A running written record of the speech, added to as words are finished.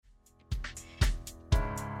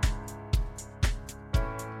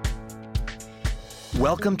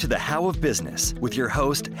Welcome to the How of Business with your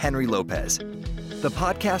host, Henry Lopez, the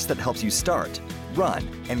podcast that helps you start, run,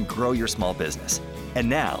 and grow your small business. And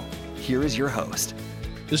now, here is your host.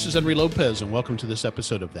 This is Henry Lopez, and welcome to this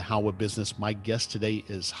episode of the How of Business. My guest today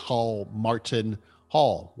is Hall Martin.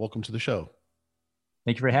 Hall, welcome to the show.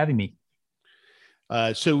 Thank you for having me.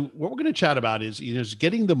 So what we're going to chat about is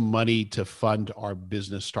getting the money to fund our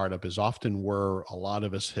business startup is often where a lot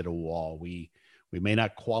of us hit a wall. We may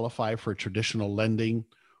not qualify for traditional lending,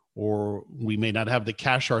 or we may not have the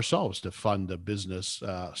cash ourselves to fund a business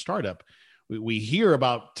startup. We hear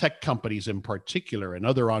about tech companies in particular and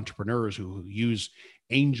other entrepreneurs who use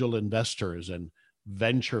angel investors and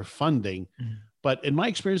venture funding. Mm-hmm. But in my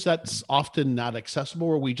experience, that's often not accessible,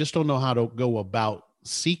 or we just don't know how to go about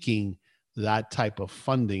seeking that type of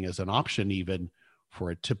funding as an option, even for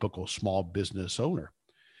a typical small business owner,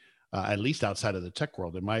 at least outside of the tech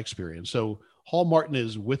world, in my experience. So Hall Martin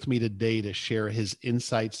is with me today to share his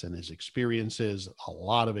insights and his experiences, a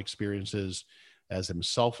lot of experiences as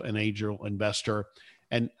himself an angel investor,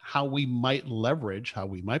 and how we might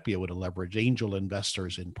be able to leverage angel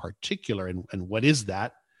investors in particular, and what is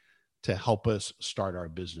that to help us start our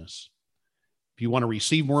business. If you want to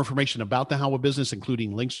receive more information about the How of Business,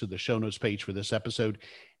 including links to the show notes page for this episode,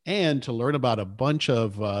 and to learn about a bunch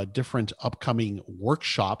of different upcoming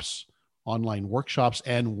workshops, online workshops,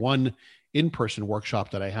 and one in-person workshop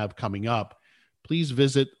that I have coming up, please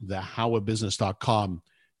visit thehowofbusiness.com.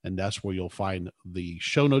 And that's where you'll find the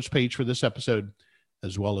show notes page for this episode,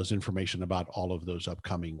 as well as information about all of those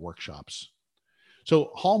upcoming workshops.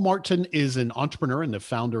 So Hall Martin is an entrepreneur and the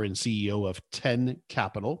founder and CEO of 10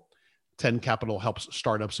 Capital. 10 Capital helps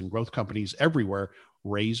startups and growth companies everywhere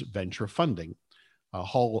raise venture funding.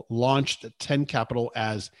 Hall launched 10 Capital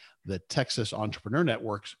as the Texas Entrepreneur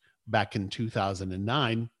Network back in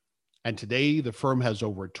 2009. And today the firm has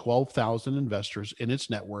over 12,000 investors in its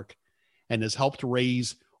network and has helped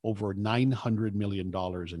raise over $900 million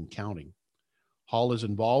and counting. Hall is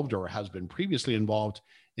involved, or has been previously involved,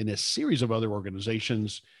 in a series of other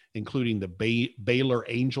organizations, including the Baylor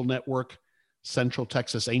Angel Network, Central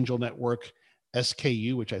Texas Angel Network,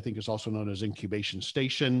 SKU, which I think is also known as Incubation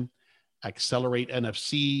Station, Accelerate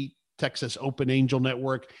NFC, Texas Open Angel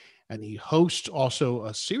Network, and he hosts also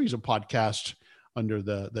a series of podcasts under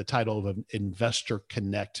the title of an Investor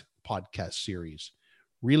Connect podcast series.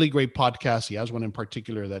 Really great podcast. He has one in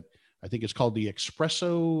particular that I think it's called the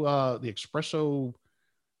Espresso,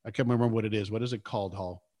 I can't remember what it is. What is it called,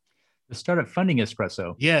 Hall? The Startup Funding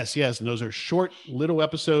Espresso. Yes. And those are short little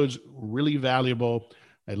episodes, really valuable.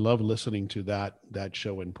 I love listening to that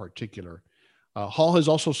show in particular. Hall has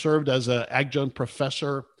also served as an adjunct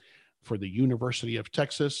professor for the University of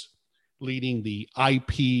Texas, leading the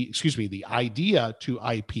Idea to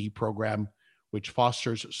IP program, which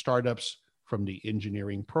fosters startups from the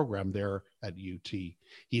engineering program there at UT.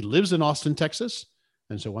 He lives in Austin, Texas.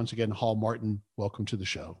 And so once again, Hall Martin, welcome to the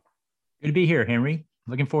show. Good to be here, Henry.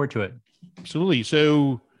 Looking forward to it. Absolutely.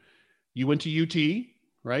 So you went to UT,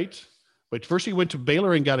 right? But first you went to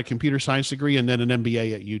Baylor and got a computer science degree and then an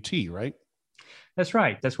MBA at UT, right? That's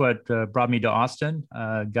right. That's what brought me to Austin.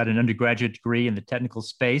 Got an undergraduate degree in the technical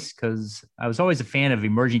space because I was always a fan of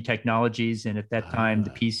emerging technologies. And at that time, the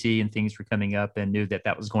PC and things were coming up, and knew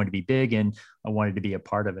that was going to be big, and I wanted to be a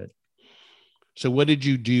part of it. So what did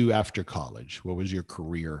you do after college? What was your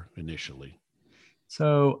career initially?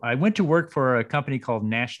 So I went to work for a company called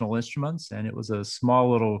National Instruments, and it was a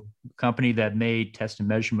small little company that made test and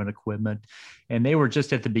measurement equipment. And they were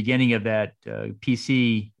just at the beginning of that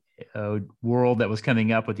PC world that was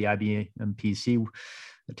coming up with the IBM PC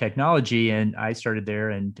technology. And I started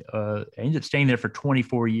there, and I ended up staying there for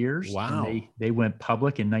 24 years. Wow. And they went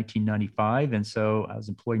public in 1995. And so I was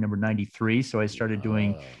employee number 93. So I started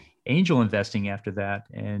doing angel investing after that.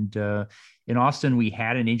 And in Austin, we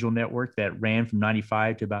had an angel network that ran from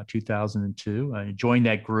 95 to about 2002. I joined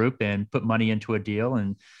that group and put money into a deal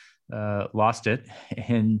and lost it,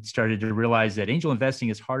 and started to realize that angel investing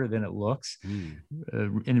is harder than it looks.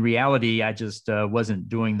 In reality, I just wasn't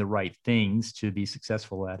doing the right things to be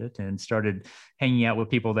successful at it, and started hanging out with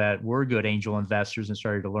people that were good angel investors and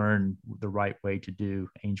started to learn the right way to do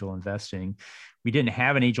angel investing. We didn't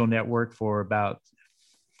have an angel network for about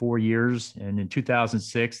 4 years. And in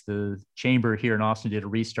 2006, the chamber here in Austin did a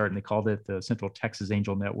restart, and they called it the Central Texas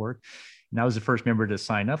Angel Network. And I was the first member to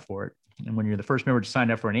sign up for it. And when you're the first member to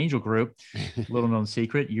sign up for an angel group, little known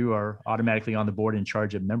secret, you are automatically on the board in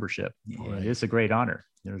charge of membership. Right. It's a great honor.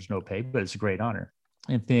 There's no pay, but it's a great honor.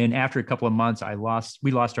 And then after a couple of months,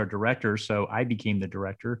 we lost our director. So I became the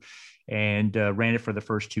director and ran it for the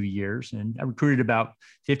first 2 years. And I recruited about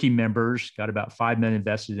 50 members, got about $5 million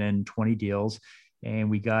invested in 20 deals. and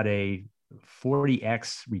we got a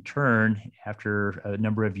 40x return after a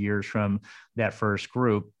number of years from that first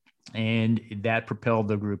group. And that propelled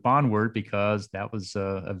the group onward because that was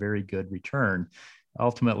a very good return.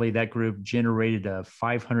 Ultimately, that group generated a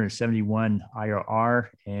 571 IRR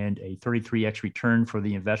and a 33x return for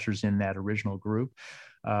the investors in that original group.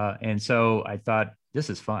 And so I thought, this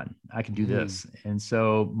is fun. I can do this. And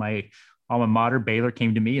so my alma mater, Baylor,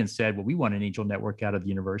 came to me and said, well, we want an angel network out of the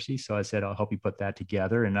university. So I said, I'll help you put that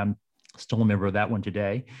together. And I'm still a member of that one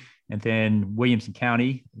today. And then Williamson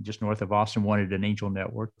County, just north of Austin, wanted an angel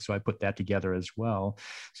network. So I put that together as well.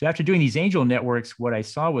 So after doing these angel networks, what I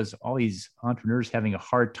saw was all these entrepreneurs having a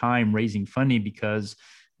hard time raising funding because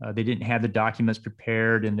they didn't have the documents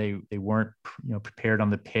prepared, and they weren't prepared on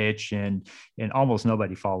the pitch, and almost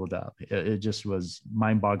nobody followed up. It just was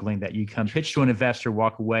mind-boggling that you come pitch to an investor,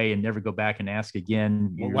 walk away, and never go back and ask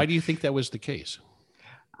again. Well, why do you think that was the case?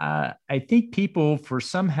 I think people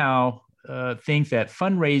somehow think that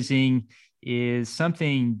fundraising is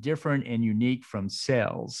something different and unique from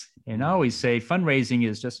sales. And I always say fundraising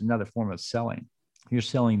is just another form of selling. You're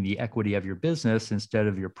selling the equity of your business instead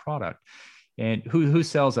of your product. And who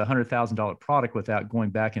sells a $100,000 product without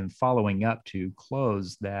going back and following up to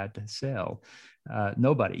close that sale?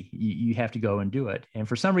 Nobody. You have to go and do it. And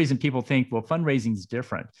for some reason, people think, well, fundraising is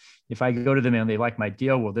different. If I go to them and they like my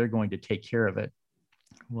deal, well, they're going to take care of it.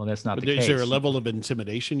 Well, that's not the case. Is there a level of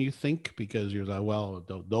intimidation, you think? Because you're like, well,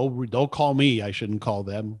 don't call me. I shouldn't call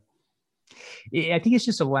them. I think it's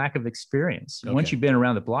just a lack of experience. Okay. Once you've been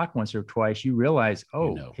around the block once or twice, you realize,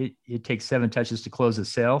 it takes 7 touches to close a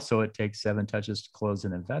sale. So it takes 7 touches to close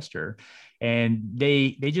an investor. And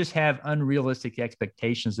they just have unrealistic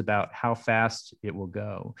expectations about how fast it will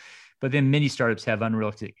go. But then many startups have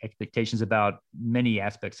unrealistic expectations about many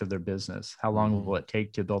aspects of their business. How long will it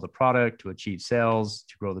take to build a product, to achieve sales,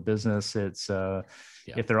 to grow the business? It's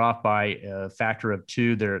if they're off by a factor of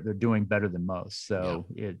 2, they're doing better than most. So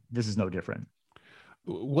this is no different.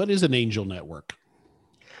 What is an angel network?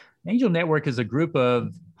 An angel network is a group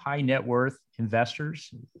of high net worth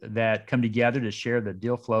investors that come together to share the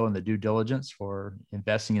deal flow and the due diligence for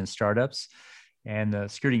investing in startups. And the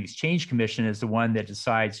Securities and Exchange Commission is the one that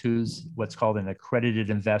decides who's what's called an accredited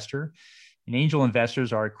investor. And angel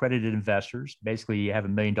investors are accredited investors. Basically, you have $1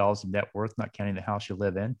 million of net worth, not counting the house you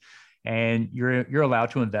live in, and you're allowed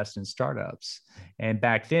to invest in startups. And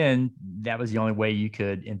back then, that was the only way you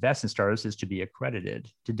could invest in startups, is to be accredited.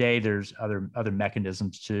 Today, there's other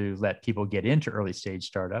mechanisms to let people get into early stage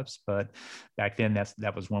startups, but back then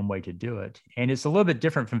that was one way to do it. And it's a little bit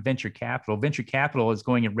different from venture capital. Venture capital is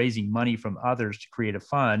going and raising money from others to create a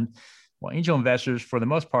fund. Well, angel investors, for the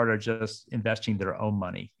most part, are just investing their own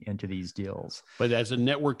money into these deals. But as a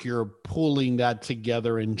network, you're pulling that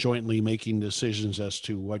together and jointly making decisions as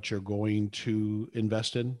to what you're going to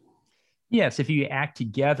invest in? Yes. If you act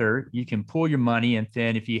together, you can pool your money. And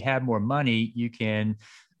then if you have more money, you can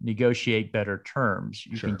negotiate better terms.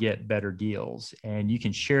 You can get better deals. And you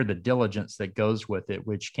can share the diligence that goes with it,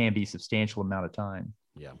 which can be a substantial amount of time.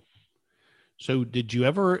 Yeah. So did you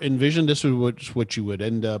ever envision this was what you would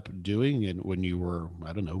end up doing when you were,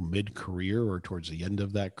 I don't know, mid-career or towards the end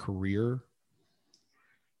of that career?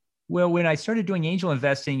 Well, when I started doing angel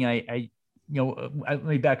investing, let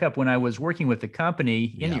me back up. When I was working with the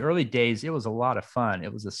company in the early days, it was a lot of fun.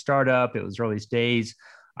 It was a startup. It was early days.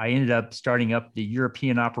 I ended up starting up the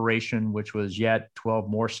European operation, which was yet 12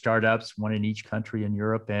 more startups, one in each country in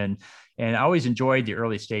Europe. And I always enjoyed the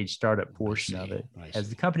early stage startup portion of it. As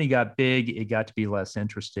the company got big, it got to be less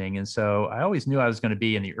interesting. And so I always knew I was going to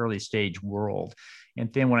be in the early stage world.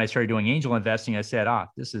 And then when I started doing angel investing, I said,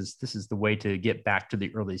 this is the way to get back to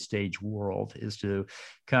the early stage world, is to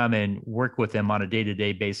come and work with them on a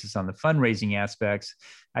day-to-day basis on the fundraising aspects.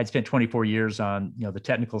 I'd spent 24 years on the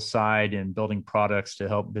technical side and building products to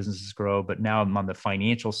help businesses grow, but now I'm on the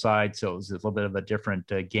financial side. So it was a little bit of a different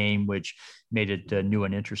game, which made it new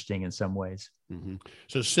and interesting in some ways. Mm-hmm.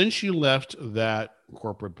 So since you left that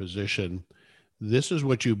corporate position, this is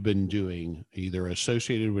what you've been doing, either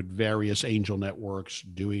associated with various angel networks,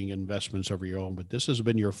 doing investments of your own, but this has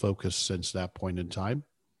been your focus since that point in time?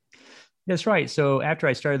 That's right. So after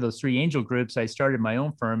I started those 3 angel groups, I started my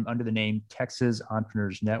own firm under the name Texas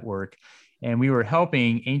Entrepreneurs Network. And we were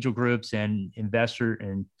helping angel groups and investor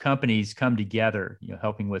and companies come together,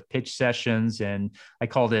 helping with pitch sessions. And I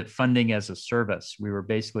called it funding as a service. We were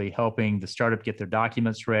basically helping the startup get their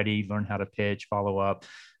documents ready, learn how to pitch, follow up.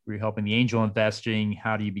 We were helping the angel investing.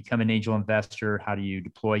 How do you become an angel investor? How do you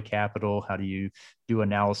deploy capital? How do you do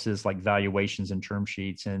analysis like valuations and term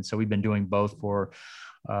sheets? And so we've been doing both for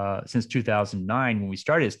since 2009 when we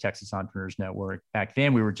started as Texas Entrepreneurs Network. Back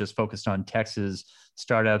then, we were just focused on Texas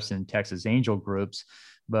startups and Texas angel groups.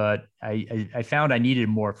 But I found I needed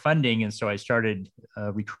more funding. And so I started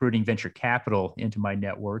recruiting venture capital into my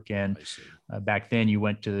network. And back then you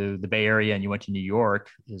went to the Bay Area and you went to New York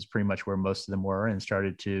is pretty much where most of them were, and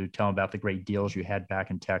started to tell them about the great deals you had back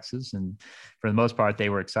in Texas. And for the most part, they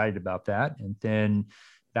were excited about that. And then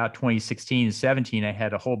about 2016 and 17, I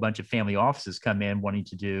had a whole bunch of family offices come in wanting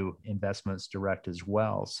to do investments direct as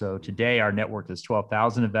well. So today our network is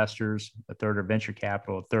 12,000 investors, a third are venture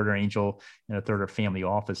capital, a third are angel, and a third are family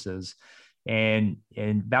offices. And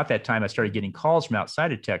about that time, I started getting calls from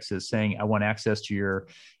outside of Texas saying, I want access to your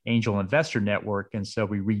angel investor network. And so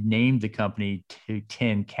we renamed the company to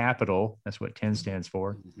 10 Capital. That's what 10 stands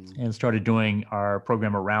for. And started doing our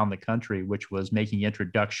program around the country, which was making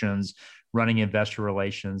introductions, running investor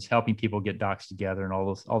relations, helping people get docs together, and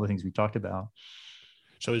all the things we talked about.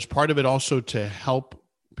 So is part of it also to help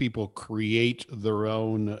people create their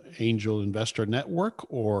own angel investor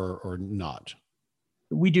network or not?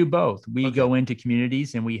 We do both. We go into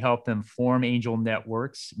communities and we help them form angel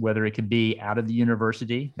networks, whether it could be out of the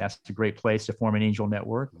university. That's a great place to form an angel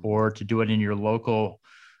network, or to do it in your local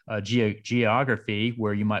geography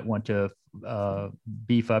where you might want to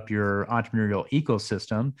beef up your entrepreneurial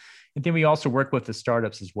ecosystem. And then we also work with the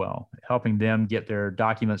startups as well, helping them get their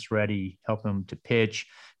documents ready, help them to pitch,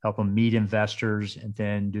 help them meet investors, and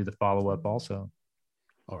then do the follow-up also.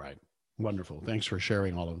 All right. Wonderful. Thanks for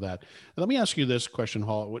sharing all of that. Let me ask you this question,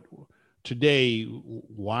 Hall. Today,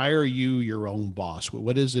 why are you your own boss?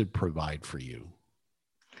 What does it provide for you?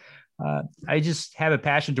 I just have a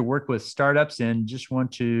passion to work with startups and just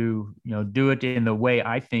want to, do it in the way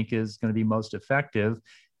I think is going to be most effective.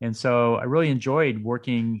 And so I really enjoyed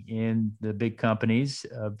working in the big companies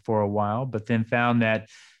for a while, but then found that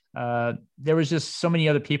there was just so many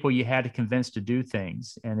other people you had to convince to do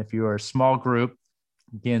things. And if you're a small group,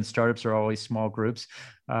 again, startups are always small groups.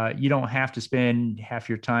 You don't have to spend half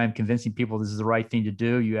your time convincing people this is the right thing to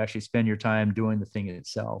do. You actually spend your time doing the thing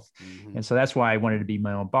itself. And so that's why I wanted to be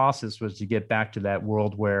my own boss, was to get back to that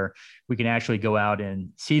world where we can actually go out and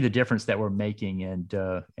see the difference that we're making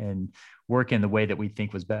and work in the way that we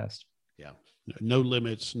think was best. Yeah. No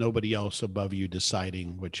limits, nobody else above you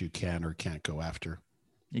deciding what you can or can't go after.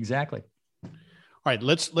 Exactly. All right,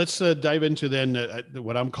 let's dive into then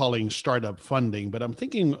what I'm calling startup funding, but I'm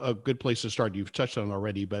thinking a good place to start, you've touched on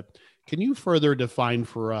already, but can you further define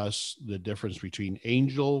for us the difference between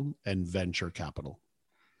angel and venture capital?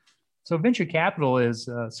 So venture capital is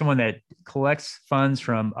someone that collects funds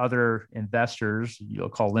from other investors, you'll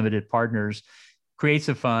call limited partners, creates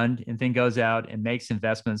a fund, and then goes out and makes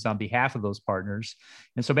investments on behalf of those partners.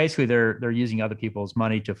 And so basically they're using other people's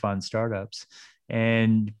money to fund startups.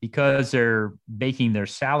 And because they're baking their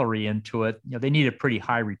salary into it, they need a pretty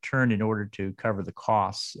high return in order to cover the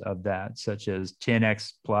costs of that, such as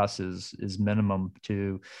 10x plus is minimum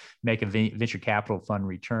to make a venture capital fund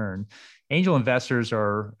return. Angel investors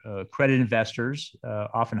are credit investors,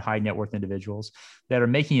 often high net worth individuals that are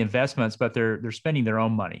making investments, but they're spending their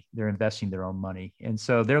own money. They're investing their own money. And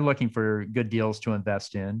so they're looking for good deals to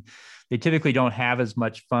invest in. They typically don't have as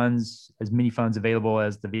many funds available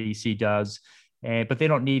as the VC does. But they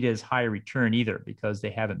don't need as high a return either because they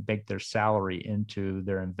haven't baked their salary into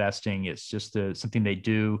their investing. It's just something they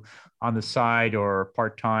do on the side or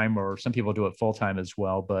part-time, or some people do it full-time as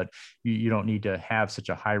well, but you don't need to have such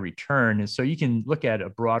a high return. And so you can look at a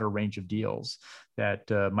broader range of deals that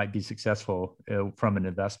might be successful from an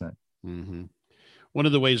investment. Mm-hmm. One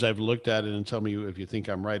of the ways I've looked at it, and tell me if you think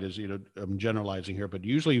I'm right, is, I'm generalizing here, but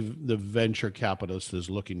usually the venture capitalist is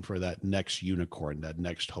looking for that next unicorn, that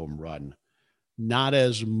next home run. Not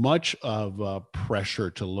as much of a pressure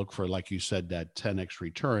to look for, like you said, that 10x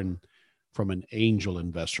return from an angel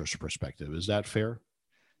investor's perspective. Is that fair?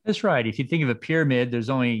 That's right. If you think of a pyramid, there's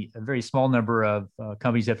only a very small number of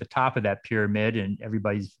companies at the top of that pyramid, and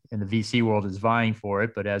everybody's in the VC world is vying for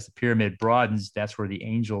it. But as the pyramid broadens, that's where the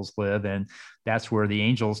angels live. And that's where the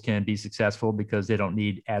angels can be successful because they don't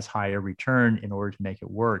need as high a return in order to make it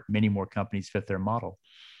work. Many more companies fit their model.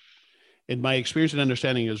 In my experience and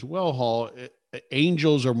understanding as well, Hall,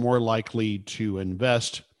 angels are more likely to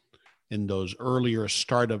invest in those earlier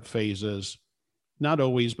startup phases. Not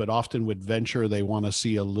always, but often with venture, they want to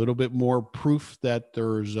see a little bit more proof that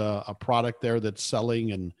there's a product there that's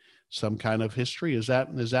selling and some kind of history. Is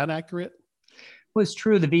that accurate? Well, it's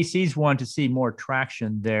true. The VCs want to see more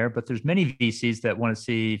traction there, but there's many VCs that want to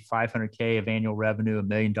see $500K of annual revenue, $1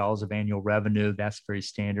 million of annual revenue. That's very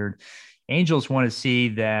standard. Angels want to see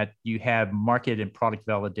that you have market and product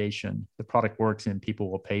validation. The product works and people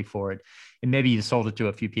will pay for it. And maybe you sold it to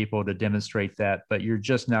a few people to demonstrate that, but you're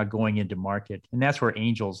just now going into market. And that's where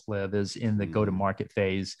angels live, is in the go-to-market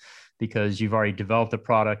phase, because you've already developed the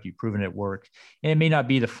product, you've proven it works. And it may not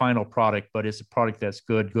be the final product, but it's a product that's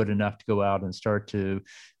good enough to go out and start to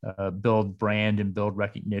build brand and build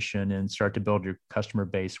recognition and start to build your customer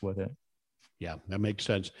base with it. Yeah, that makes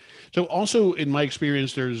sense. So also in my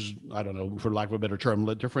experience, there's, I don't know, for lack of a better term,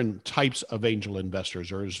 different types of angel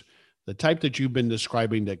investors. There's the type that you've been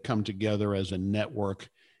describing that come together as a network,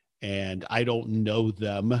 and I don't know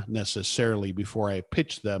them necessarily before I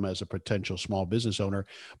pitch them as a potential small business owner.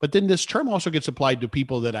 But then this term also gets applied to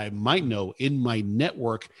people that I might know in my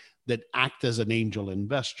network that act as an angel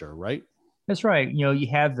investor, right? That's right. You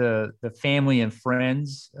have the family and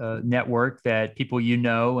friends network, that people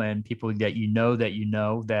and people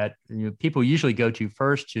that people usually go to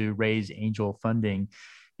first to raise angel funding.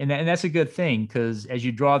 And that's a good thing, because as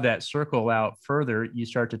you draw that circle out further, you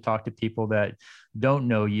start to talk to people that don't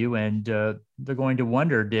know you, and they're going to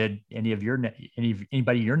wonder, did anybody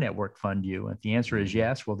in your network fund you? If the answer is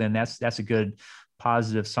yes, well, then that's a good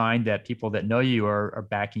positive sign that people that know you are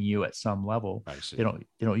backing you at some level. They don't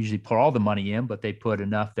usually put all the money in, but they put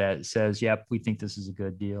enough that says, yep, we think this is a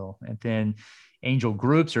good deal. And then angel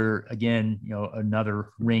groups are, again, another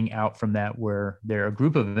ring out from that, where they're a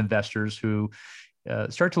group of investors who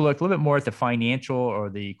start to look a little bit more at the financial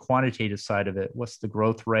or the quantitative side of it. What's the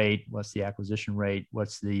growth rate? What's the acquisition rate?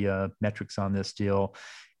 What's the metrics on this deal?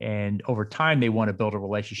 And over time, they want to build a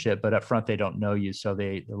relationship, but up front, they don't know you. So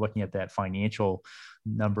they're looking at that financial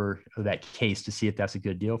number of that case to see if that's a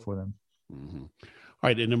good deal for them. Mm-hmm. All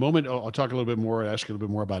right. In a moment, I'll talk a little bit more, ask you a little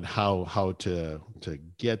bit more about how to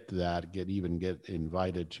get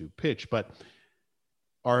invited to pitch. But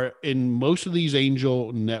are in most of these angel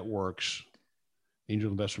investor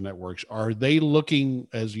networks, are they looking,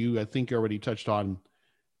 as I think you already touched on,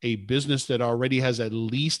 a business that already has at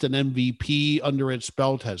least an MVP under its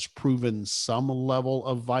belt, has proven some level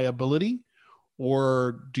of viability?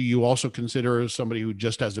 Or do you also consider somebody who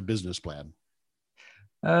just has a business plan?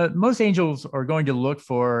 Most angels are going to look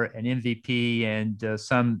for an MVP and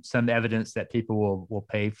some evidence that people will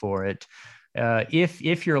pay for it.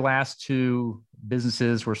 If your last two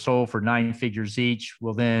businesses were sold for 9 figures each,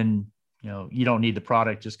 well, then you don't need the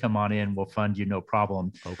product. Just come on in. We'll fund you. No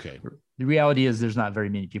problem. Okay. The reality is there's not very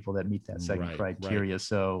many people that meet that second criteria. Right.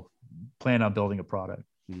 So plan on building a product.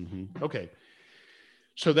 Mm-hmm. Okay.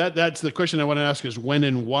 So that's the question I want to ask, is when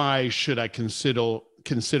and why should I consider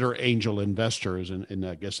angel investors? And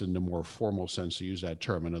I guess in the more formal sense to use that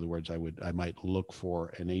term. In other words, I might look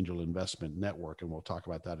for an angel investment network, and we'll talk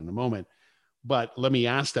about that in a moment. But let me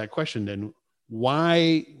ask that question then.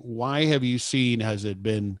 Why have you seen, has it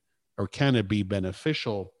been, or can it be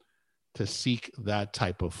beneficial to seek that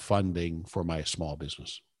type of funding for my small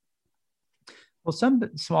business? Well, some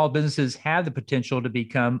small businesses have the potential to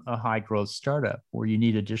become a high growth startup where you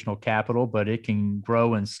need additional capital, but it can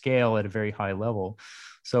grow and scale at a very high level.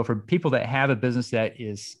 So for people that have a business that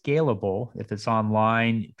is scalable, if it's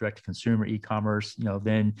online, direct to consumer, e-commerce,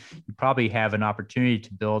 then you probably have an opportunity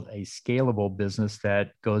to build a scalable business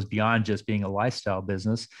that goes beyond just being a lifestyle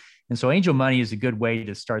business. And so angel money is a good way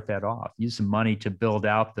to start that off. Use some money to build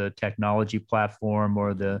out the technology platform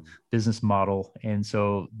or the business model. And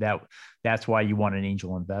so that's why you want an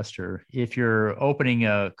angel investor. If you're opening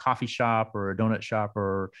a coffee shop or a donut shop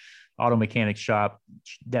or auto mechanic shop,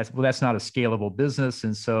 that's not a scalable business.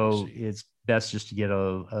 And so it's best just to get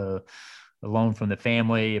a loan from the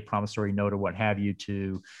family, a promissory note or what have you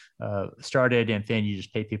to start it. And then you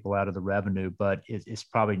just pay people out of the revenue, but it's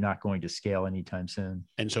probably not going to scale anytime soon.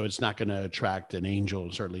 And so it's not going to attract an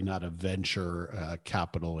angel, certainly not a venture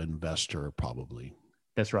capital investor, probably.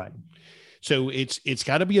 That's right. So it's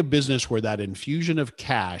got to be a business where that infusion of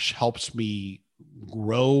cash helps me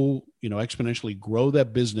grow, exponentially grow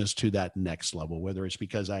that business to that next level, whether it's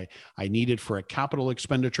because I need it for a capital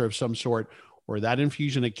expenditure of some sort, or that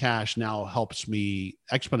infusion of cash now helps me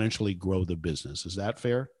exponentially grow the business. Is that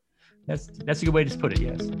fair? That's a good way to put it,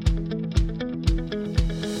 yes.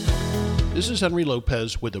 This is Henry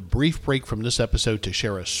Lopez with a brief break from this episode to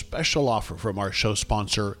share a special offer from our show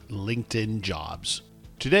sponsor, LinkedIn Jobs.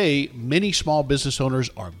 Today, many small business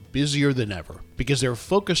owners are busier than ever. Because they're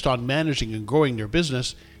focused on managing and growing their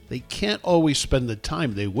business, they can't always spend the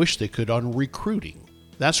time they wish they could on recruiting.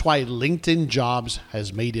 That's why LinkedIn Jobs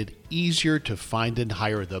has made it easier to find and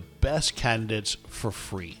hire the best candidates for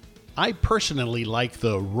free. I personally like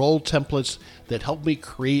the role templates that help me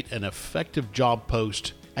create an effective job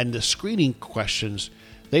post and the screening questions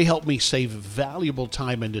They help me save valuable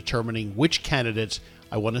time in determining which candidates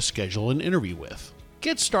I want to schedule an interview with.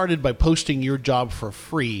 Get started by posting your job for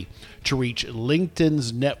free to reach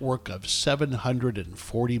LinkedIn's network of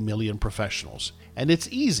 740 million professionals. And it's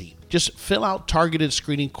easy. Just fill out targeted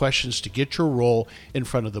screening questions to get your role in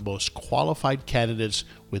front of the most qualified candidates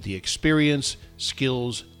with the experience,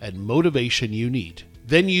 skills, and motivation you need.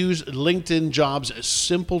 Then use LinkedIn Jobs'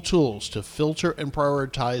 simple tools to filter and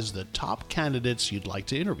prioritize the top candidates you'd like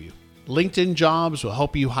to interview. LinkedIn Jobs will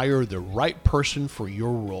help you hire the right person for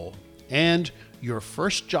your role. And your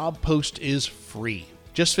first job post is free.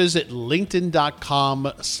 Just visit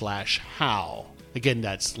linkedin.com/how. Again,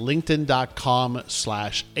 that's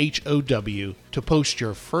linkedin.com/HOW to post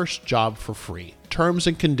your first job for free. Terms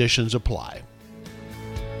and conditions apply.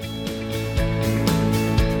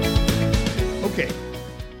 Okay.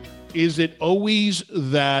 Is it always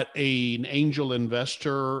that an angel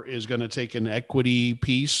investor is going to take an equity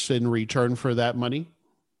piece in return for that money?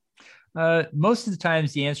 Most of the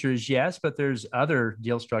times the answer is yes, but there's other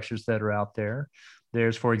deal structures that are out there.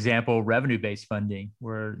 There's, for example, revenue-based funding,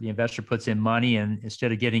 where the investor puts in money and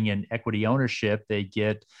instead of getting an equity ownership, they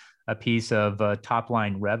get a piece of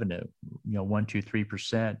top-line revenue, 1, 2,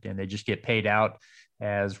 3%, and they just get paid out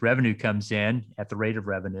as revenue comes in at the rate of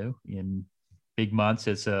revenue. In big months,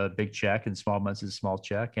 it's a big check, and small months, it's a small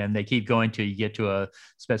check, and they keep going till you get to a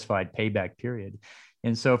specified payback period.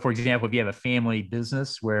 And so, for example, if you have a family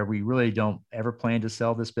business where we really don't ever plan to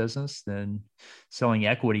sell this business, then selling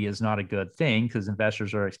equity is not a good thing because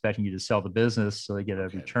investors are expecting you to sell the business so they get a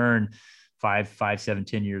return 5, 7,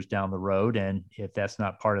 10 years down the road. And if that's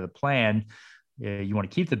not part of the plan, you want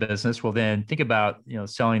to keep the business, well, then think about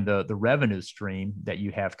selling the revenue stream that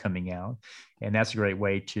you have coming out. And that's a great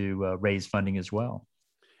way to raise funding as well.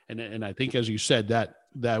 And I think, as you said, that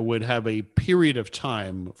would have a period of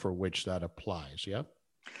time for which that applies. Yeah.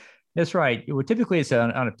 That's right. Typically, it's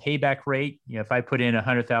on a payback rate. If I put in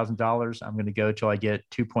 $100,000, I'm going to go till I get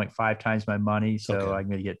 2.5 times my money. So I'm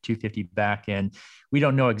going to get 250 back. And we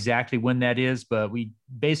don't know exactly when that is, but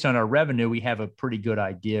based on our revenue, we have a pretty good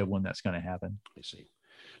idea when that's going to happen. I see.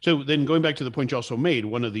 So then going back to the point you also made,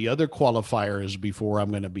 one of the other qualifiers before I'm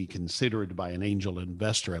going to be considered by an angel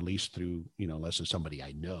investor, at least through, unless it's somebody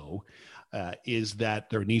I know, is that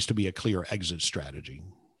there needs to be a clear exit strategy.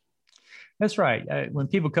 That's right. When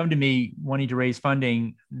people come to me wanting to raise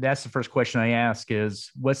funding, that's the first question I ask is,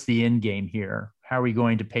 what's the end game here? How are we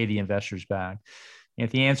going to pay the investors back? And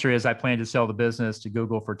if the answer is, I plan to sell the business to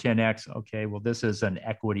Google for 10x, okay, well, this is an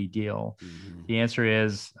equity deal. Mm-hmm. The answer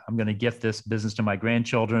is, I'm going to gift this business to my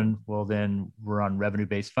grandchildren. Well, then we're on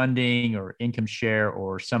revenue-based funding or income share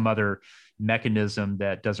or some other mechanism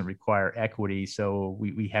that doesn't require equity. So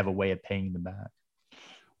we have a way of paying them back.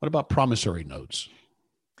 What about promissory notes?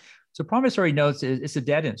 So promissory notes it's a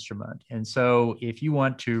debt instrument. And so if you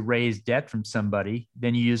want to raise debt from somebody,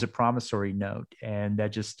 then you use a promissory note. And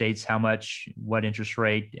that just states how much, what interest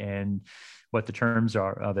rate, and what the terms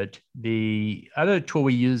are of it. The other tool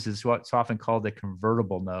we use is what's often called a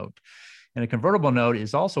convertible note. And a convertible note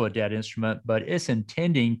is also a debt instrument, but it's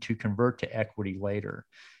intending to convert to equity later.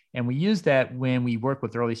 And we use that when we work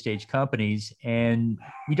with early stage companies and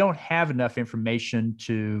we don't have enough information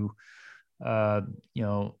to,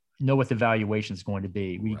 know what the valuation is going to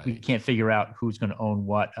be. We can't figure out who's going to own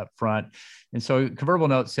what up front. And so convertible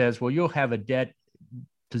note says, well, you'll have a debt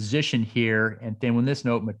position here. And then when this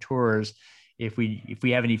note matures, if we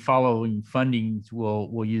have any following fundings,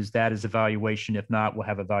 we'll use that as a valuation. If not, we'll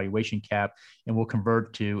have a valuation cap and we'll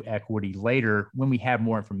convert to equity later. When we have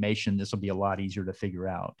more information, this will be a lot easier to figure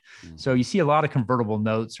out. Mm-hmm. So you see a lot of convertible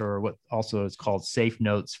notes, or what also is called safe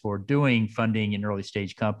notes, for doing funding in early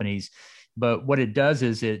stage companies. But what it does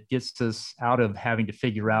is it gets us out of having to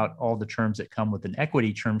figure out all the terms that come with an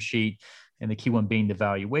equity term sheet, and the key one being the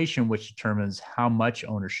valuation, which determines how much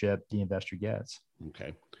ownership the investor gets.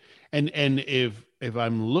 Okay. And if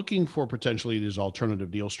I'm looking for potentially these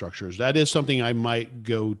alternative deal structures, that is something I might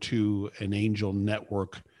go to an angel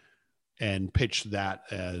network and pitch that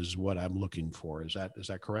as what I'm looking for. Is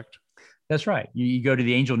that correct? That's right. You go to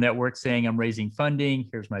the angel network saying, I'm raising funding.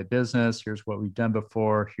 Here's my business. Here's what we've done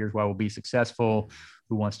before. Here's why we'll be successful.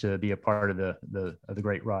 Who wants to be a part of the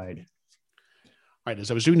great ride? All right.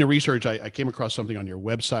 As I was doing the research, I came across something on your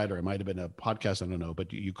website, or it might have been a podcast. I don't know,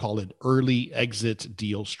 but you call it early exit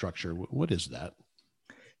deal structure. What is that?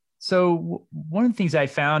 So one of the things I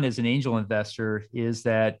found as an angel investor is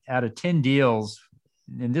that out of 10 deals,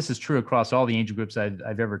 and this is true across all the angel groups I've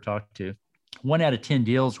ever talked to, 1 out of 10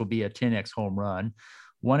 deals will be a 10x home run.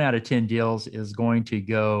 1 out of 10 deals is going to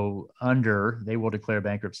go under. They will declare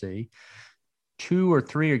bankruptcy. 2 or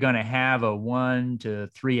 3 are going to have a 1 to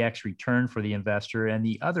 3x return for the investor, and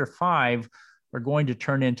the other 5 are going to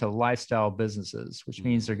turn into lifestyle businesses, which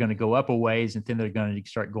means they're going to go up a ways and then they're going to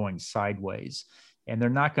start going sideways. And they're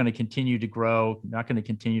not going to continue to grow, not going to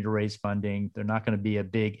continue to raise funding. They're not going to be a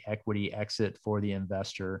big equity exit for the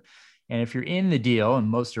investor. And if you're in the deal, and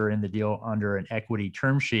most are in the deal under an equity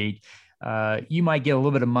term sheet, you might get a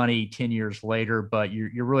little bit of money 10 years later, but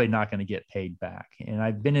you're really not going to get paid back. And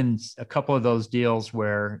I've been in a couple of those deals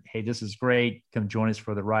where, hey, this is great. Come join us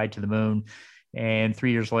for the ride to the moon. And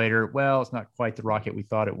 3 years later, well, it's not quite the rocket we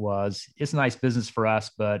thought it was. It's a nice business for us,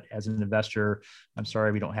 but as an investor, I'm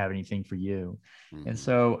sorry, we don't have anything for you. Mm-hmm. And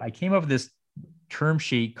so I came up with this term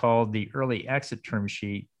sheet called the early exit term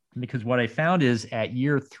sheet, because what I found is at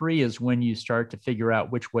year 3 is when you start to figure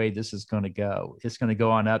out which way this is going to go. It's going to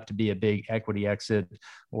go on up to be a big equity exit,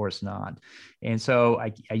 or it's not. And so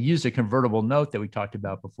I used a convertible note that we talked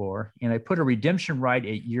about before, and I put a redemption right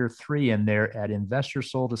at year 3 in there at investor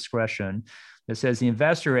sole discretion that says the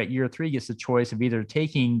investor at year 3 gets the choice of either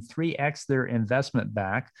taking 3x their investment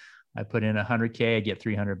back. I put in $100K, I get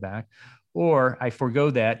 300 back. Or I forego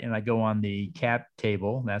that and I go on the cap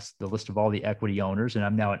table. That's the list of all the equity owners, and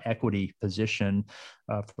I'm now in equity position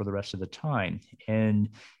for the rest of the time. And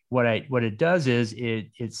what it does is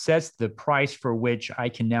it sets the price for which I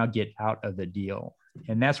can now get out of the deal.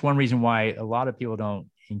 And that's one reason why a lot of people don't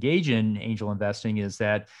engage in angel investing, is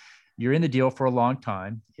that you're in the deal for a long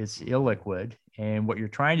time. It's illiquid. And what you're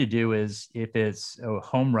trying to do is, if it's a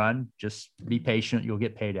home run, just be patient, you'll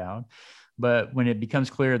get paid out. But when it becomes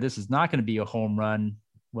clear this is not going to be a home run,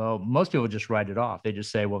 well, most people just write it off. They just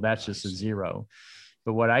say, well, that's just a zero.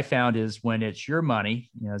 But what I found is when it's your money,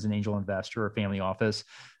 as an angel investor or family office,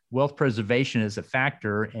 wealth preservation is a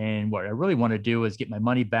factor. And what I really want to do is get my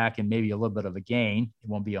money back and maybe a little bit of a gain. It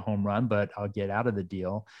won't be a home run, but I'll get out of the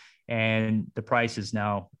deal. And the price is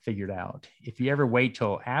now figured out. If you ever wait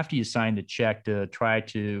till after you sign the check to try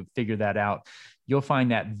to figure that out, you'll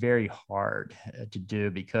find that very hard to do,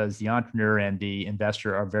 because the entrepreneur and the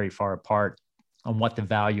investor are very far apart on what the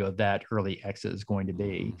value of that early exit is going to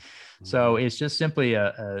be. So it's just simply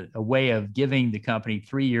a way of giving the company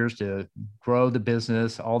 3 years to grow the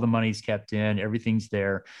business. All the money's kept in, everything's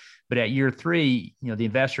there. But at year 3, the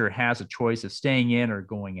investor has a choice of staying in or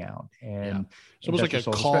going out. And it's almost like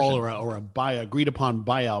a call or a agreed upon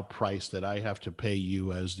buyout price that I have to pay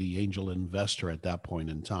you as the angel investor at that point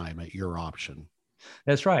in time at your option.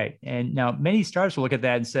 That's right. And now many startups will look at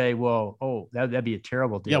that and say, well, that'd be a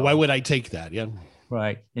terrible deal. Yeah, why would I take that? Yeah.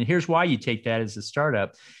 Right. And here's why you take that as a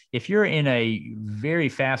startup. If you're in a very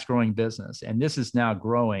fast growing business, and this is now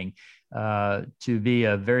growing to be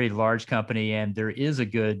a very large company, and there is a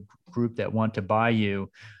good group that want to buy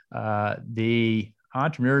you, the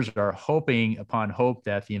entrepreneurs are hoping upon hope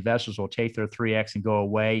that the investors will take their 3x and go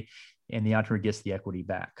away, and the entrepreneur gets the equity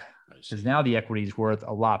back. Because now the equity is worth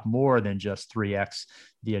a lot more than just 3x.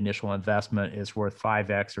 The initial investment is worth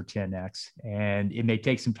 5x or 10x. And it may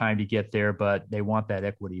take some time to get there, but they want that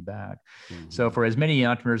equity back. Mm-hmm. So for as many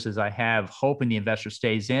entrepreneurs as I have hoping the investor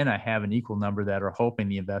stays in, I have an equal number that are hoping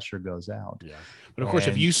the investor goes out. Yeah. But of course,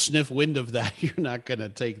 if you sniff wind of that, you're not going to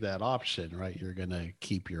take that option, right? You're going to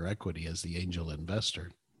keep your equity as the angel investor.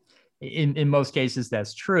 In most cases,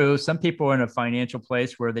 that's true. Some people are in a financial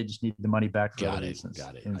place where they just need the money back for other reasons.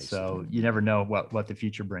 Got it. And so you never know what the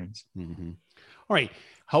future brings. Mm-hmm. All right.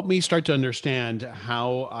 Help me start to understand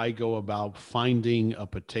how I go about finding a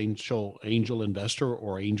potential angel investor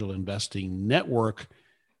or angel investing network.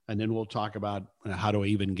 And then we'll talk about how do I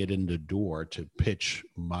even get in the door to pitch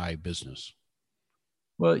my business.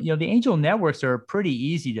 Well, the angel networks are pretty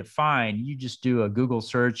easy to find. You just do a Google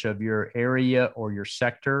search of your area or your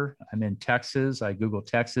sector. I'm in Texas. I Google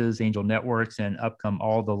Texas angel networks, and up come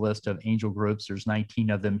all the list of angel groups. There's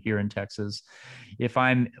 19 of them here in Texas. If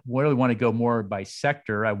I really want to go more by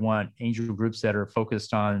sector, I want angel groups that are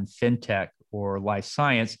focused on fintech or life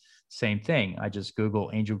science. Same thing. I just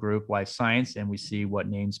Google angel group life science and we see what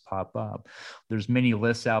names pop up. There's many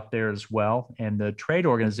lists out there as well. And the trade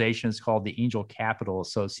organization is called the Angel Capital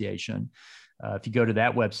Association. If you go to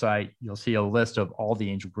that website, you'll see a list of all the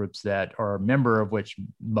angel groups that are a member, of which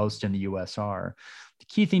most in the US are. The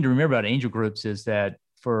key thing to remember about angel groups is that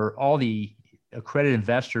for all the accredited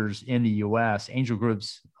investors in the US, angel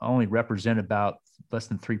groups only represent about less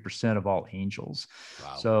than 3% of all angels.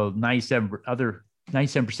 Wow. So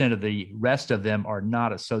 97% of the rest of them are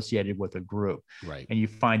not associated with a group. Right. And you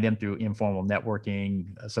find them through informal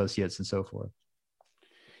networking, associates, and so forth.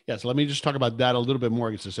 Yeah. So let me just talk about that a little bit more,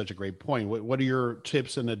 because it's such a great point. What are your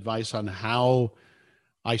tips and advice on how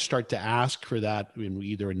I start to ask for that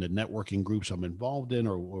either in the networking groups I'm involved in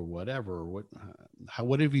or whatever,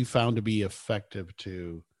 what have you found to be effective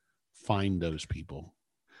to find those people?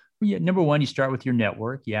 Yeah, number one, you start with your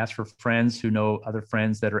network. You ask for friends who know other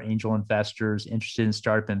friends that are angel investors interested in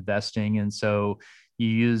startup investing. And so you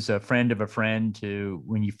use a friend of a friend to,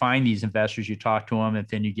 when you find these investors, you talk to them, and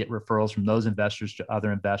then you get referrals from those investors to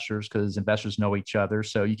other investors because investors know each other.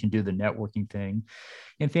 So you can do the networking thing.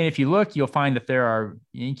 And then if you look, you'll find that there are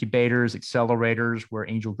incubators, accelerators where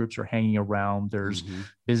angel groups are hanging around. There's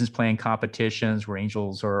business plan competitions where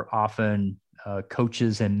angels are often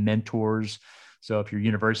coaches and mentors. So if your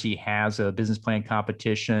university has a business plan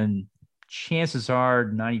competition, chances are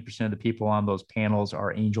 90% of the people on those panels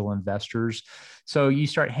are angel investors. So you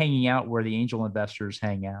start hanging out where the angel investors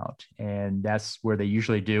hang out. And that's where they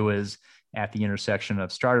usually do, is at the intersection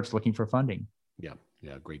of startups looking for funding. Yeah.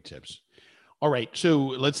 Great tips. All right. So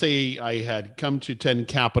let's say I had come to 10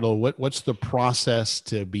 Capital. What's the process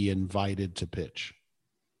to be invited to pitch?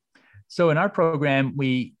 So in our program,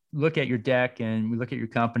 we look at your deck and we look at your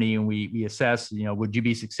company and we assess, would you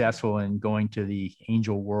be successful in going to the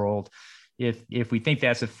angel world? If we think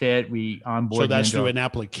that's a fit, we onboard. So that's through an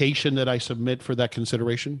application that I submit for that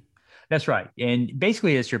consideration? That's right. And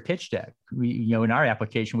basically it's your pitch deck. We, in our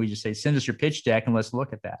application, we just say, send us your pitch deck and let's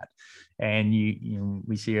look at that. And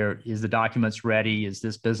we see, is the documents ready? Is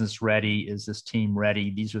this business ready? Is this team ready?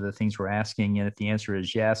 These are the things we're asking. And if the answer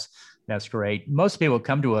is yes, that's great. Most people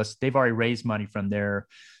come to us, they've already raised money from their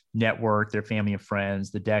network, their family and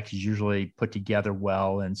friends. The deck is usually put together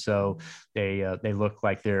well. And so they look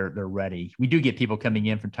like they're ready. We do get people coming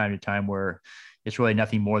in from time to time where it's really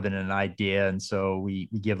nothing more than an idea. And so we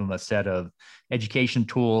give them a set of education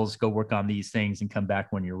tools, go work on these things and come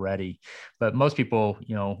back when you're ready. But most people,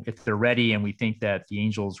 if they're ready and we think that the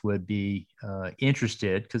angels would be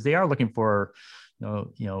interested, because they are looking for,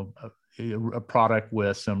 a product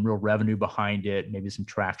with some real revenue behind it, maybe some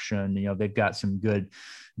traction, they've got some good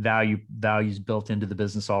values built into the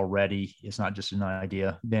business already. It's not just an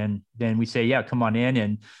idea. Then we say, yeah, come on in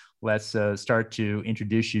and let's start to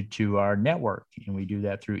introduce you to our network. And we do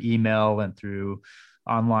that through email and through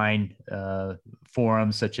online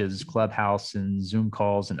forums such as Clubhouse and Zoom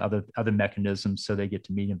calls and other mechanisms, so they get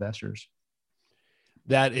to meet investors.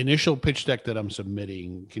 That initial pitch deck that I'm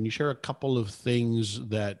submitting, can you share a couple of things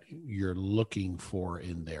that you're looking for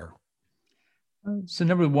in there? So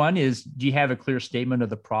number one is, do you have a clear statement of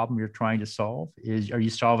the problem you're trying to solve? Are you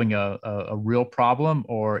solving a real problem,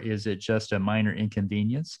 or is it just a minor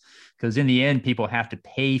inconvenience? Because in the end, people have to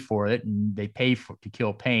pay for it, and they pay to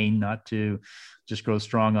kill pain, not to just grow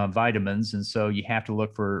strong on vitamins. And so you have to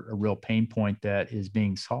look for a real pain point that is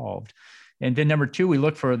being solved. And then number two, we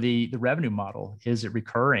look for the revenue model. Is it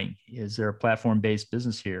recurring? Is there a platform-based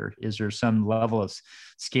business here? Is there some level of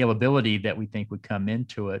scalability that we think would come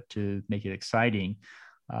into it to make it exciting?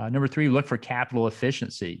 Number three, look for capital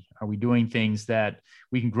efficiency. Are we doing things that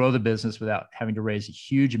we can grow the business without having to raise a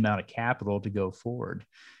huge amount of capital to go forward?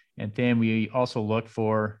 And then we also look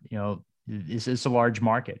for, is this a large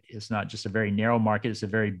market? It's not just a very narrow market. It's a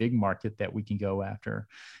very big market that we can go after.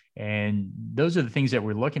 And those are the things that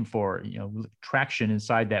we're looking for, traction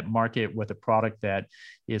inside that market with a product that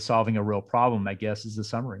is solving a real problem, I guess, is the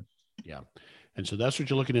summary. Yeah. And so that's what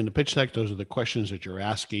you're looking in the pitch deck. Those are the questions that you're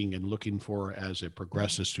asking and looking for as it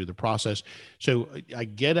progresses through the process. So I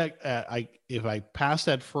get it. If I pass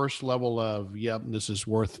that first level of, this is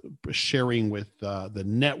worth sharing with the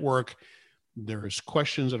network, there's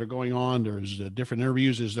questions that are going on. There's different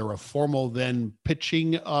interviews. Is there a formal then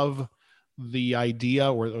pitching of the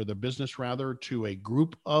idea or the business rather to a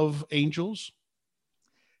group of angels?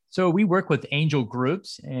 So we work with angel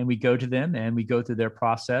groups and we go to them and we go through their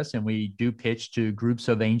process and we do pitch to groups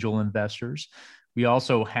of angel investors. We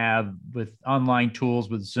also have, with online tools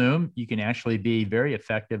with Zoom, you can actually be very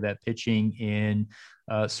effective at pitching in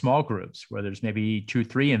small groups where there's maybe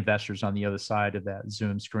 2-3 investors on the other side of that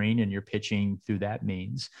Zoom screen, and you're pitching through that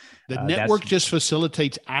means. The network just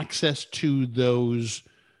facilitates access to those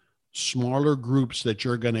smaller groups that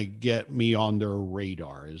you're going to get me on their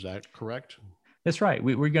radar. Is that correct? That's right.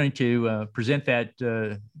 We're going to present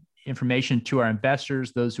that information to our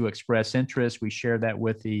investors, those who express interest. We share that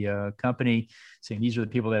with the company, saying these are the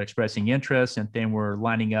people that are expressing interest, and then we're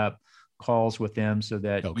lining up calls with them so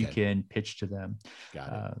that you can pitch to them.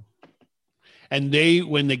 Got it. And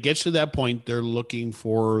when it gets to that point, they're looking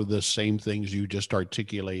for the same things you just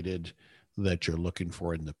articulated that you're looking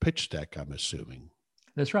for in the pitch deck, I'm assuming.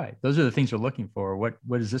 That's right. Those are the things we're looking for. What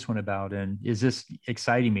is this one about? And is this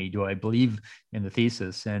exciting me? Do I believe in the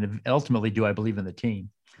thesis? And ultimately, do I believe in the team?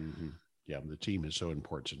 Mm-hmm. Yeah, the team is so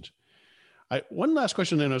important. One last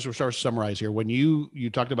question then as we start to summarize here. When you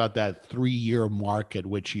talked about that 3-year mark at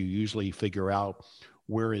which you usually figure out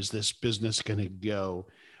where is this business going to go,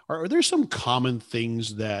 are there some common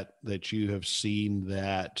things that you have seen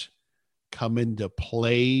that come into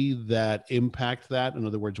play that impact that? In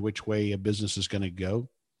other words, which way a business is going to go?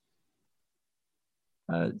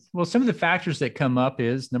 Well, some of the factors that come up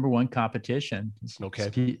is, number one, competition.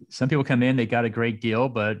 Okay. Some people come in, they got a great deal,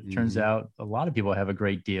 but it turns out a lot of people have a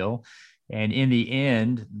great deal. And in the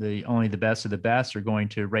end, only the best of the best are going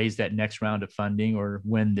to raise that next round of funding or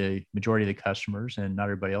win the majority of the customers, and not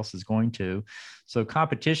everybody else is going to. So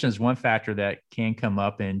competition is one factor that can come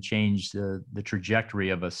up and change the trajectory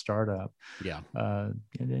of a startup. Yeah. And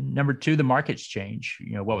then number two, the markets change.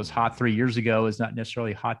 What was hot 3 years ago is not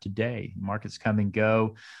necessarily hot today. Markets come and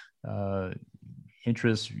go.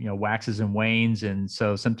 Interest, waxes and wanes. And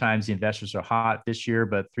so sometimes the investors are hot this year,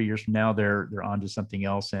 but 3 years from now, they're on to something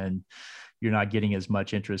else, and you're not getting as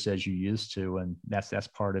much interest as you used to. And that's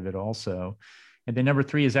part of it also. And then number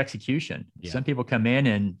three is execution. Yeah. Some people come in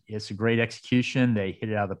and it's a great execution. They hit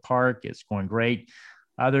it out of the park. It's going great.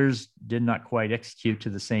 Others did not quite execute to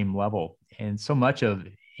the same level. And so much of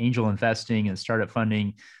angel investing and startup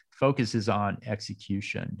funding focuses on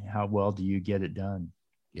execution. How well do you get it done?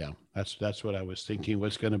 Yeah, that's what I was thinking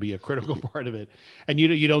was going to be a critical part of it. And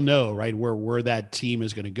you don't know, right, where that team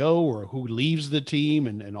is going to go or who leaves the team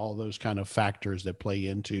and all those kind of factors that play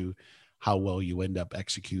into how well you end up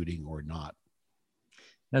executing or not.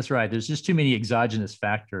 That's right. There's just too many exogenous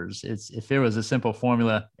factors. If there was a simple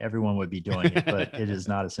formula, everyone would be doing it, but it is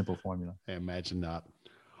not a simple formula. I imagine not.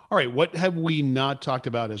 All right. What have we not talked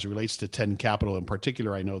about as it relates to 10 Capital in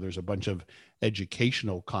particular? I know there's a bunch of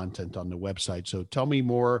educational content on the website. So tell me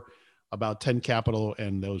more about 10 Capital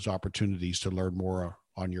and those opportunities to learn more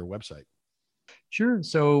on your website. Sure.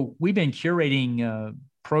 So we've been curating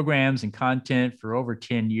programs and content for over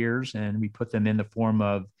 10 years, and we put them in the form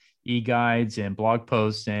of e-guides and blog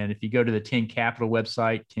posts. And if you go to the 10 Capital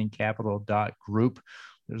website, 10capital.group,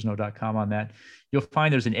 there's no .com on that, you'll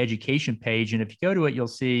find there's an education page. And if you go to it, you'll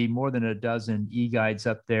see more than a dozen e-guides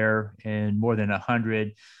up there and more than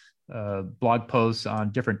 100 blog posts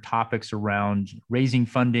on different topics around raising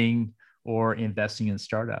funding or investing in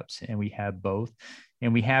startups. And we have both.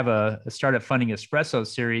 And we have a Startup Funding Espresso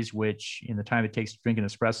series, which in the time it takes to drink an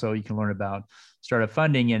espresso, you can learn about startup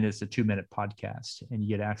funding. And it's a 2-minute podcast. And you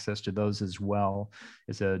get access to those as well.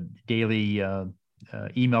 It's a daily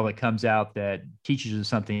email that comes out that teaches you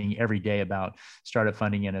something every day about startup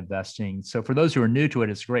funding and investing. So for those who are new to it,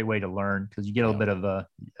 it's a great way to learn because you get a little bit of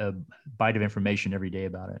a bite of information every day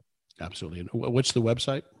about it. Absolutely. And what's the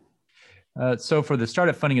website? So for the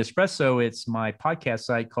Startup Funding Espresso, it's my podcast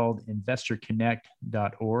site called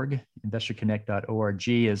investorconnect.org. Investorconnect.org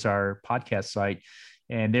is our podcast site.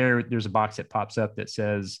 And there's a box that pops up that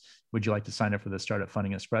says, would you like to sign up for the Startup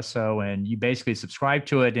Funding Espresso? And you basically subscribe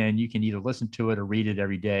to it, and you can either listen to it or read it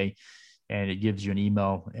every day. And it gives you an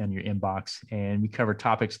email in your inbox. And we cover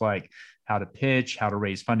topics like how to pitch, how to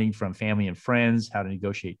raise funding from family and friends, how to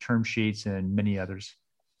negotiate term sheets, and many others.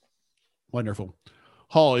 Wonderful.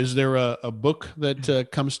 Hall, is there a book that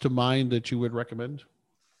comes to mind that you would recommend?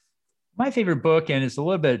 My favorite book, and it's a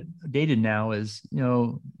little bit dated now, is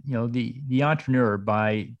The Entrepreneur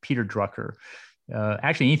by Peter Drucker.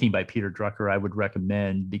 Actually, anything by Peter Drucker I would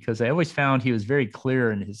recommend because I always found he was very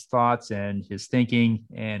clear in his thoughts and his thinking,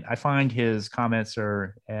 and I find his comments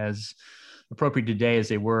are as appropriate today as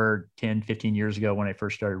they were 10, 15 years ago when I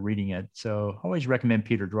first started reading it. So I always recommend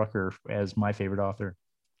Peter Drucker as my favorite author.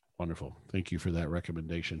 Wonderful. Thank you for that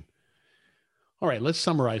recommendation. All right, let's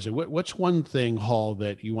summarize it. What's one thing, Hall,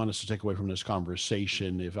 that you want us to take away from this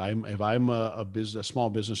conversation? If I'm a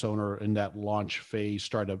small business owner in that launch phase,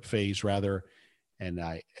 startup phase rather, and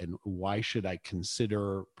why should I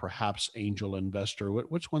consider perhaps angel investor?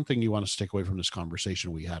 What's one thing you want us to take away from this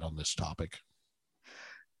conversation we had on this topic?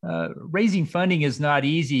 Raising funding is not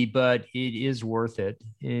easy, but it is worth it.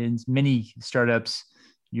 In many startups,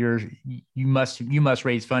 you must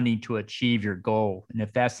raise funding to achieve your goal. And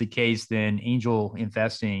if that's the case, then angel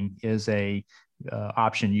investing is a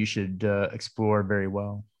option you should explore very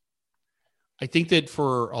well. I think that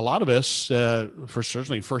for a lot of us, for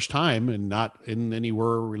certainly first time and not in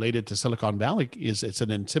anywhere related to Silicon Valley, it's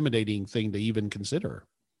an intimidating thing to even consider.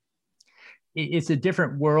 It's a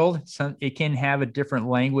different world. It can have a different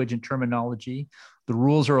language and terminology. The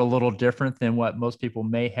rules are a little different than what most people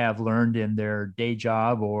may have learned in their day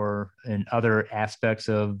job or in other aspects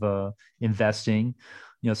of investing.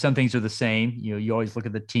 Some things are the same. You always look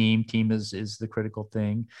at the team. Team is the critical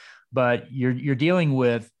thing. but you're dealing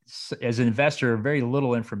with, as an investor, very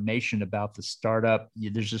little information about the startup.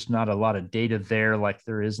 There's just not a lot of data there like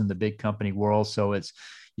there is in the big company world. So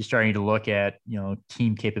you're starting to look at,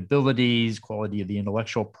 team capabilities, quality of the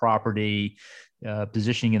intellectual property,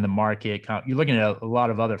 positioning in the market. You're looking at a lot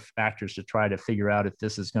of other factors to try to figure out if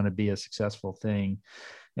this is going to be a successful thing.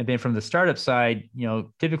 And then from the startup side,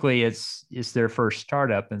 typically it's their first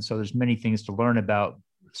startup. And so there's many things to learn about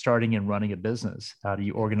starting and running a business. How do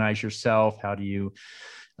you organize yourself? How do you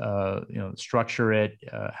structure it?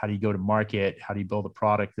 How do you go to market? How do you build a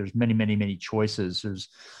product? There's many, many, many choices. There's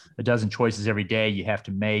a dozen choices every day you have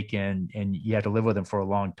to make, and you have to live with them for a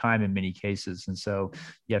long time in many cases. And so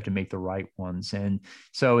you have to make the right ones. And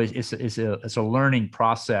so it's a learning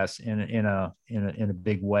process in a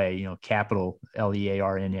big way. Capital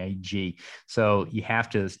LEARNING. So you have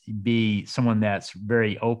to be someone that's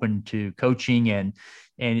very open to coaching, and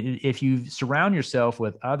if you surround yourself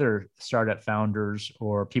with other startup founders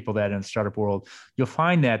or people that are in the startup world, you'll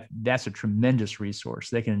find that that's a tremendous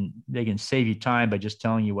resource. They can save you time by just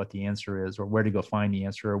telling you what the answer is, or where to go find the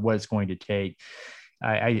answer, or what it's going to take.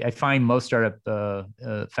 I find most startup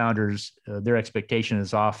founders, their expectation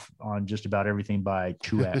is off on just about everything by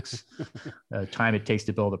 2x. Time it takes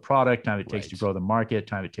to build a product, time it takes to grow the market,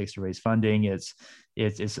 time it takes to raise funding. It's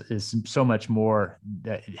so much more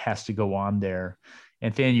that has to go on there.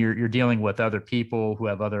 And then you're dealing with other people who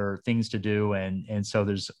have other things to do. And so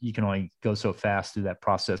you can only go so fast through that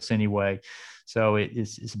process anyway. So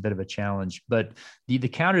it's a bit of a challenge. But the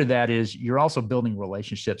counter to that is you're also building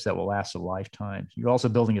relationships that will last a lifetime. You're also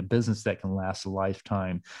building a business that can last a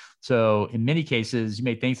lifetime. So in many cases, you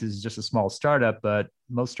may think this is just a small startup, but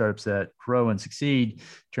most startups that grow and succeed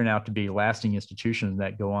turn out to be lasting institutions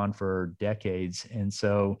that go on for decades. And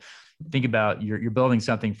so think about you're building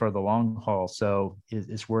something for the long haul. So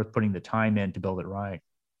it's worth putting the time in to build it right.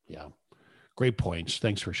 Yeah. Great points.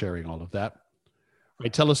 Thanks for sharing all of that. All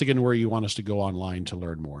right, tell us again where you want us to go online to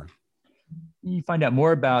learn more. You find out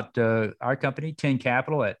more about our company, 10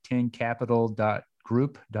 Capital, at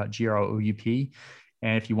 10capital.group.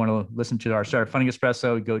 And if you want to listen to our Startup Funding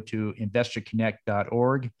Espresso, go to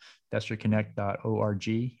investorconnect.org, investorconnect.org.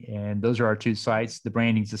 And those are our two sites. The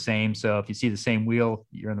branding's the same. So if you see the same wheel,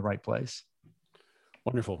 you're in the right place.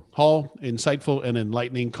 Wonderful. Hall, insightful and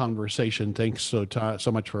enlightening conversation. Thanks so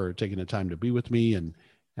much for taking the time to be with me and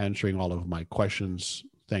answering all of my questions.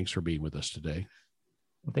 Thanks for being with us today.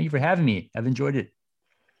 Well, thank you for having me. I've enjoyed it.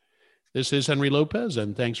 This is Henry Lopez,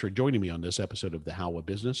 and thanks for joining me on this episode of The How of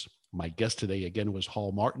Business. My guest today again was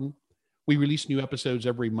Hall Martin. We release new episodes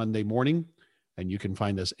every Monday morning, and you can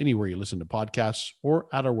find us anywhere you listen to podcasts or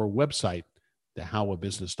at our website,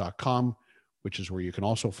 thehowofbusiness.com, which is where you can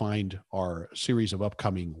also find our series of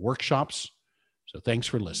upcoming workshops. So thanks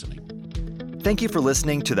for listening. Thank you for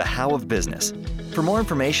listening to The How of Business. For more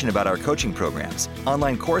information about our coaching programs,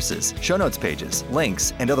 online courses, show notes pages,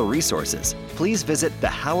 links, and other resources, please visit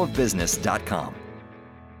thehowofbusiness.com.